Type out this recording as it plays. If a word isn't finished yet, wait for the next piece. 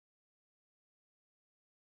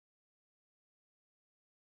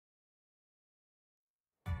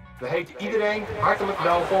We heten iedereen hartelijk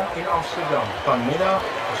welkom in Amsterdam. Vanmiddag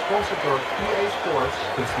gesponsord door EA Sports,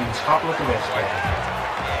 de vriendschappelijke wedstrijd.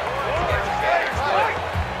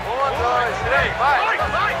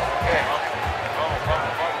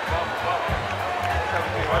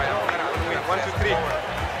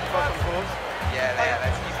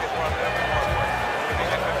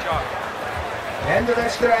 En de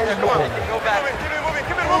wedstrijd is begonnen.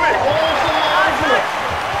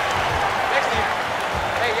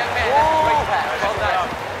 Hey, young man, that's a great pass. Well done.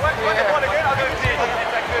 What again? I'll do it again.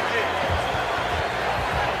 It's a good G.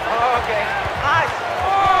 Okay. Nice.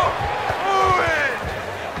 Oh! Move it!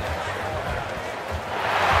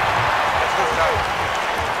 That's good start.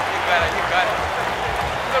 You got it, you got it.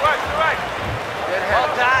 To the right, to the right. Good well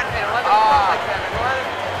done, man. Let him go like that, man.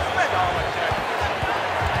 Let him go like that.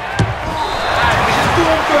 Is het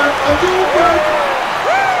doelpunt? Een doelpunt!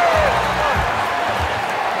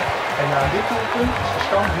 En na dit doelpunt is de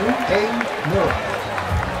stand nu 1-0.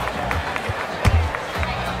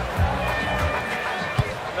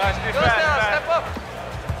 Nice, be Go fast, down, fast. step up.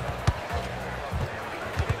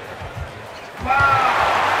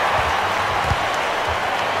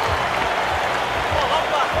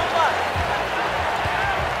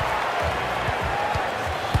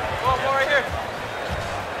 Come on, right here.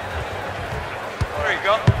 There you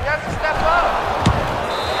go. You have to step up.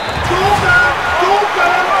 Doelpunt!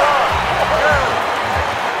 Doelpunt!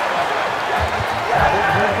 Na dit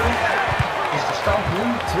doelpunt is de stand nu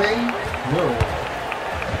 2-0.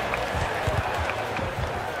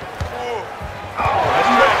 Oh, heb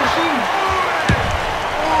je dat gezien?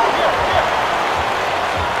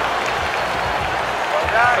 Well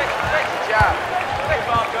done. Good job. Good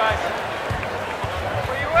job, guys.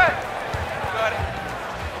 Where you at? Got it.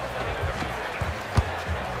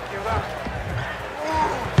 You go.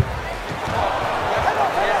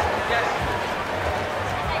 Yes, yes.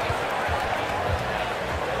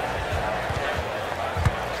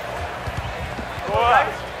 Boy.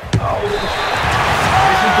 Oh, dit is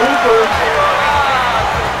een doelpunt.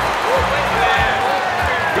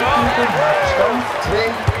 Dit doelpunt maakt de stand 2-1.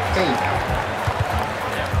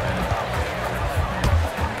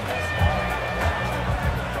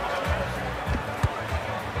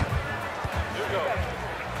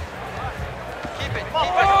 Keep it.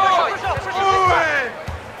 Keep it. Push up. Push up.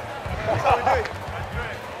 That's how we do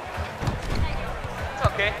it. It's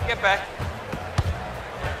okay. Get back.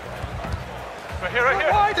 Right here, right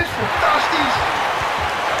here. Dit is fantastisch.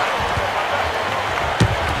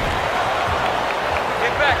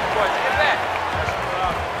 Get back, boys. Get back.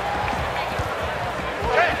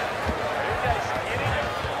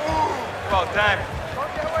 Well done.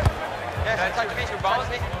 Yes, touch base with balls,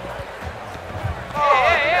 Nick.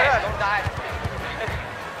 Hey. Don't die.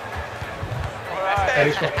 Er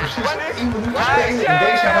is nog precies 1 minuut te spelen in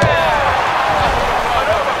deze helft.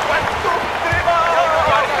 Robinson, recht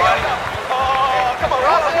voor de eigen.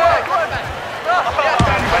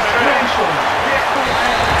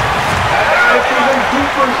 Hij heeft nog een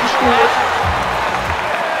doelpunt gescoord.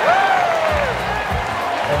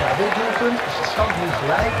 En na dit doelpunt is de stand nu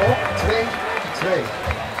gelijk op 2-2.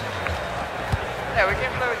 Yeah, we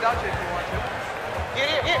can play with Deutsch if you want to.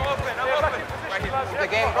 Here. Open, open. Right here. The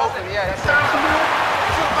game open, yeah. That's Daar gebeurt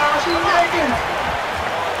verbazingwekkend.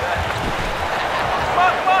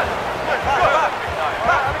 Come on.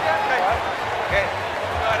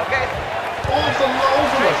 Okay.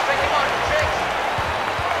 Ongelooflijk. Tricks, come on, tricks.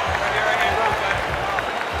 Right here.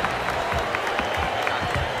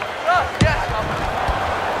 Yes.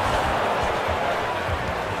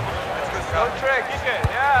 That's good stuff. Good trick. Keep it.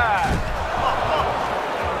 Yeah.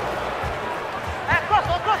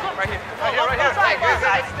 Right here. Hey, good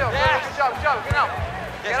side still. Yeah. Good job. Get out.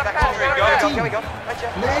 Yes, Get up back past. over. Go. Here we go. Right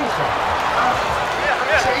here. 9, 8,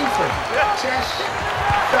 7, 6,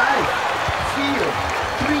 5, 4,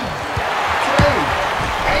 3, 2,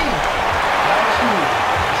 1. Dames en heren,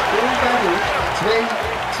 speel bij rust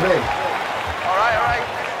 2-2. All right.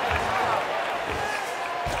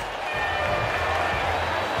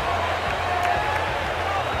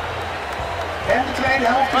 En de tweede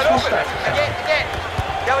helft is van start gegaan. Again.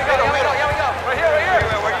 Here we go. Right here.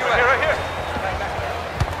 Where you at? Right here.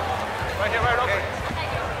 Right open.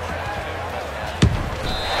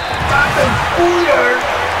 Wat een poeier!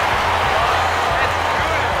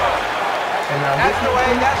 En na dit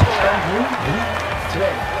doelpunt is de stand nu 3-2.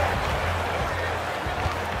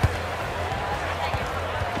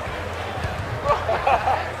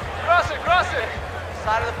 Cross it.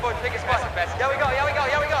 Side of the foot, biggest spot. Here we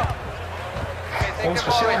go. Ons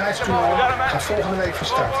gezelligheidstoernooi gaat volgende week van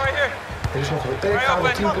start. Er is nog een beperkt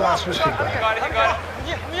aantal teamplaatsen beschikbaar. You got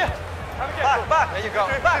it. Back. There you go.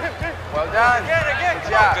 Back. Well done. Again.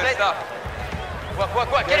 Good job. Good stuff.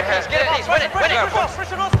 Work. Get a piece. Win it.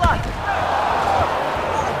 Pressure on slide.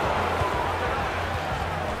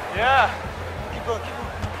 Yeah. Keep going.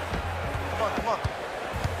 Come on.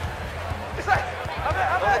 This way.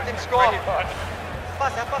 Don't let them score.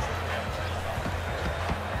 Pass.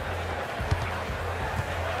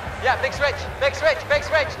 Yeah, big switch. Let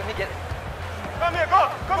me get it. Come here, go.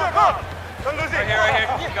 Don't lose it. Right here.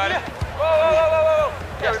 You got it. Whoa.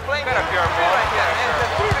 Yeah, we're playing better pure ball. right here, man.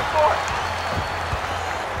 That's 3 to 4.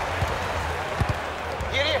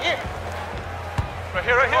 Here. Right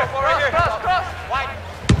here. Cross. Wide.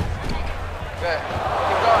 Good.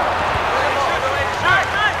 Keep going.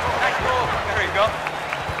 Nice move. There you go.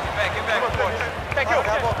 Get back. Thank you.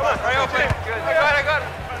 Come on. Right open. Good. I got it.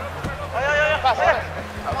 Pass.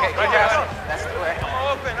 Okay, good job. That's the way.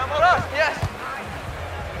 I'm open. Yes.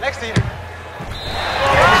 Next to you.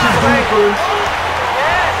 Doelpunt.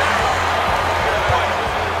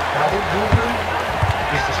 Na dit doelpunt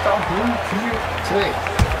is de stand nu 4-2.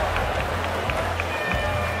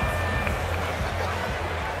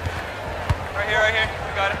 Right here.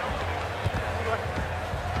 You got it.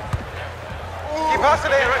 Keep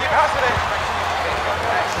hustling.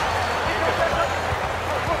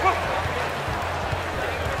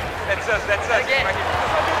 That's us. Again. Right here.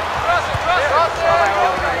 Cross.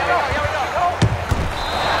 Here we go.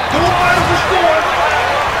 Doelpunt gescoord.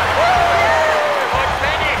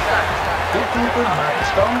 Finish. Dit doelpunt maakt de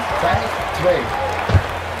stand 5-2.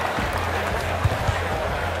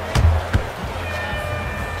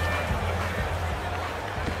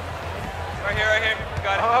 Right here. You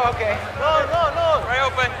got it. Oh, okay. No. Right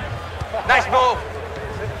open. Nice move.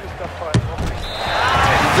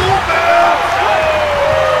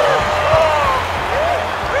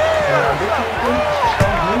 En aan dit doelpunt is de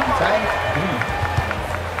stand nu 5-3.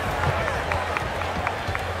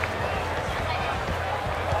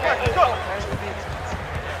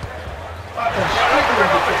 Wat een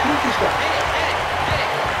schitterende techniek is dat.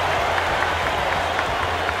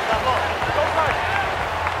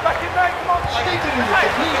 Schitterende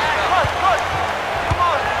techniek.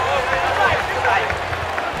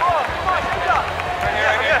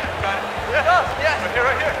 Right here. You got it. Yes.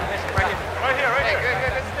 Right here. Hey,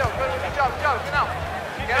 good still. Good job. Good now.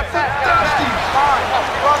 Get up fast.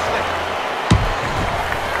 Fantastisch.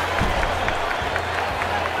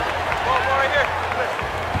 Ball right here.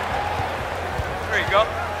 There you go.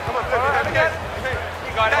 Come on, again.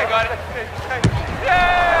 You got it. Yeah!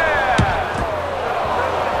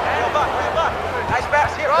 Back. Nice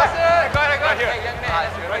pass. Here. Cross it. Got it. Hey, young man.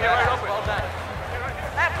 That's good. Right here, right open. Well done.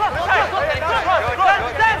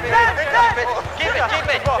 Keep it.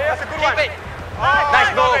 That's a good one. Keep it.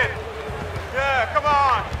 Nice move. Yeah, come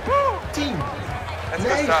on. 10, That's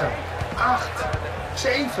good 9, stuff. 8,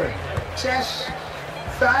 7, 6,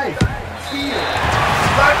 5, 4.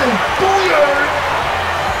 Wat een boeier!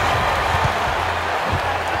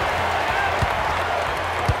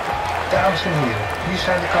 Dames en heren, hier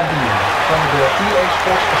zijn de kampioenen van de door EA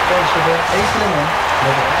Sports gesponsorde evenement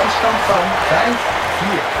met een eindstand van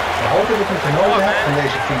 5-4. We hopen dat u genoten hebt van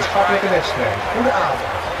deze vriendschappelijke wedstrijd. Goedenavond.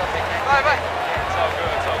 Bye.